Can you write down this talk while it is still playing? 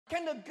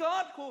Can the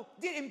God who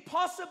did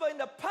impossible in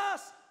the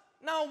past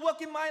now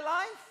work in my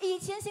life? 以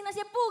前行那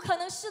些不可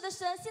能事的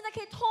神，现在可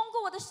以通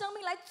过我的生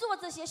命来做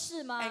这些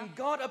事吗？ And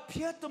God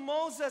appeared to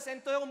Moses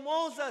and told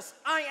Moses,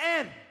 I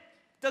am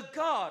the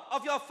God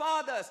of your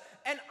fathers,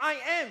 and I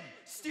am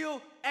still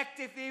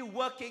actively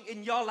working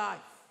in your life.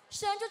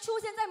 神就出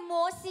现在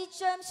摩西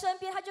身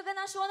边，他就跟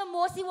他说呢：“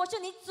摩西，我是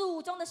你祖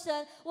宗的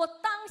神，我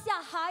当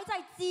下还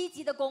在积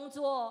极的工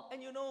作。”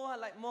 And you know what?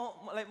 Like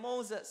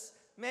Moses,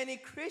 many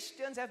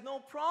Christians have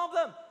no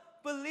problem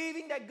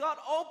believing that God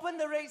opened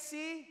the Red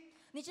Sea.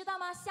 你知道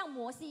吗？像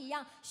摩西一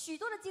样，许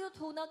多的基督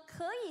徒呢，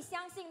可以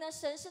相信呢，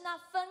神是那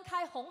分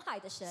开红海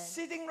的神。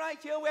Sitting right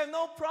here, we have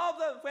no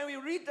problem when we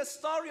read the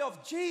story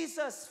of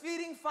Jesus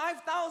feeding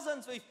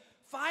 5,000 with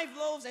 5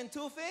 loaves and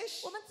 2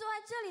 fish. 我们坐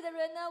在这里的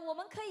人呢，我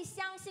们可以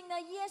相信呢，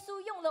耶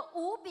稣用了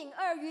5饼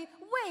2鱼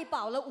喂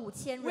饱了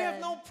5000 We have 人。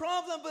 no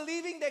problem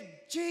believing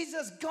that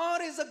Jesus,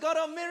 God is a God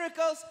of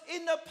miracles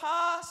in the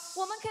past.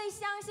 我们可以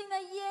相信呢，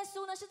耶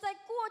稣呢是在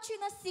过去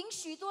呢行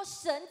许多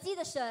神迹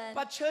的神。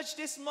 But church,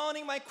 this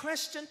morning, my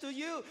question to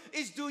you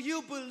is, do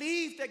you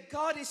believe that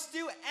God is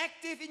still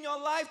active in your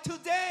life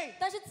today?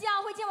 但是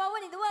教会今天我要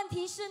问你的问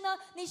题是呢，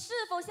你是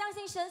否相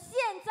信神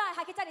现在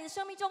还可以在你的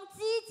生命中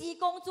积极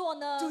工作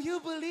呢？ Do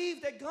you believe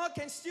that God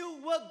can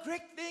still work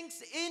great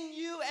things in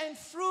you and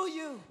through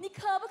you? 你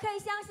可不可以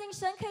相信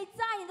神可以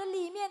在你的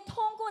里面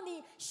通过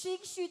你行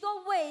许多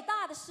伟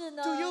大的事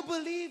呢？ Do you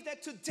believe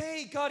that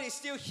today God is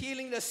still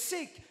healing the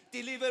sick,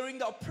 delivering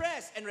the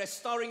oppressed, and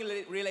restoring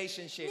你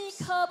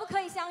relationships? 可不可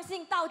以相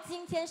信到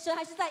今天神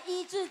还是在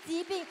医治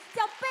疾病，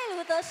叫被掳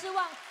的得失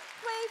望，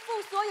恢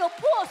复所有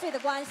破碎的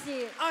关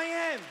系？ I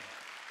am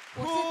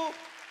who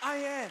I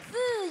am.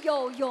 自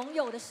有永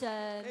有的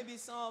神。 Maybe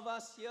some of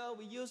us here,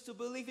 we used to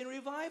believe in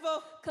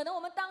revival. 可能我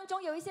们当中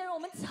有一些人，我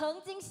们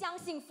曾经相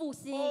信复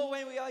兴。 Oh,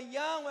 when we are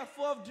young, we're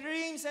full of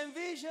dreams and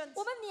visions.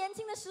 我们年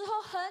轻的时候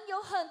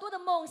有很多的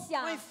梦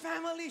想。 My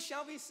family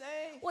shall be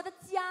saved. 我的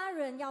家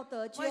人要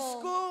得救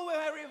My，school will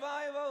have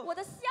revival. 我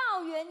的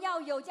校园要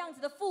有这样子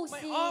的复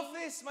My 兴。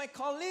 office, my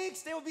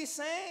colleagues, they will be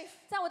saved.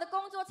 在我的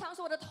工作场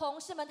所，我的同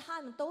事们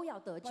他们都要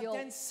得 But 救。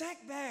 then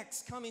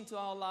setbacks come into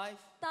our life.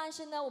 但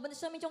是呢，我们的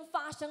生命中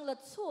发生了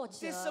挫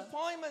折，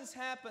 Disappointments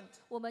happened.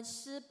 我们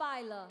失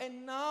败了，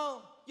 And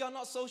now you're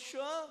not so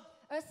sure.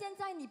 而现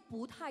在你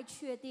不太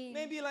确定。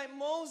 Maybe like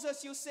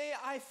Moses, you say,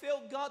 I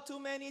failed God too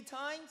many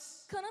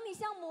times. 可能你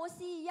像摩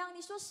西一样，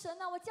你说神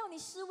啊，我叫你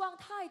失望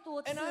太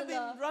多次 And I've been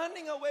了，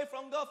 running away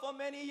from God for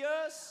many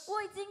years.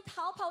 我已经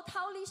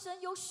逃离神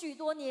有许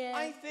多年。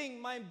 I think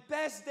my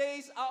best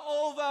days are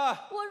over.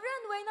 我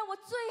认为呢，我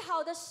最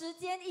好的时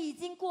间已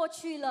经过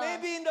去了。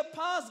 Maybe in the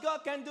past,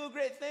 God can do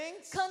great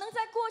things. 可能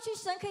在过去，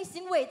神可以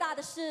行伟大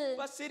的事。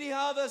 But City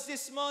Harvest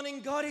this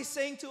morning, God is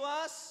saying to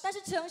us, 但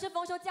是城市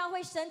丰收教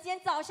会，神今天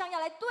早上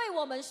要来对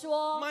我们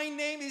说， my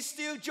name is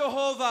still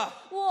Jehovah.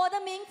 我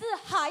的名字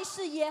还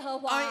是耶和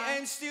华。 I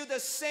am still the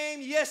same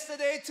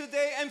yesterday,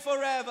 today, and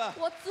forever.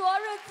 我昨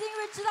日、今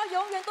日，直到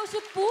永远都是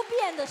不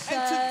变的神。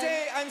 And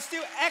today, I'm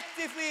still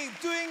actively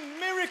doing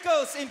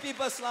miracles in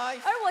people's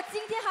lives. 而我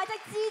今天还在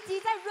积极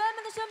在人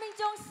们的生命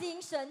中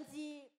行神迹。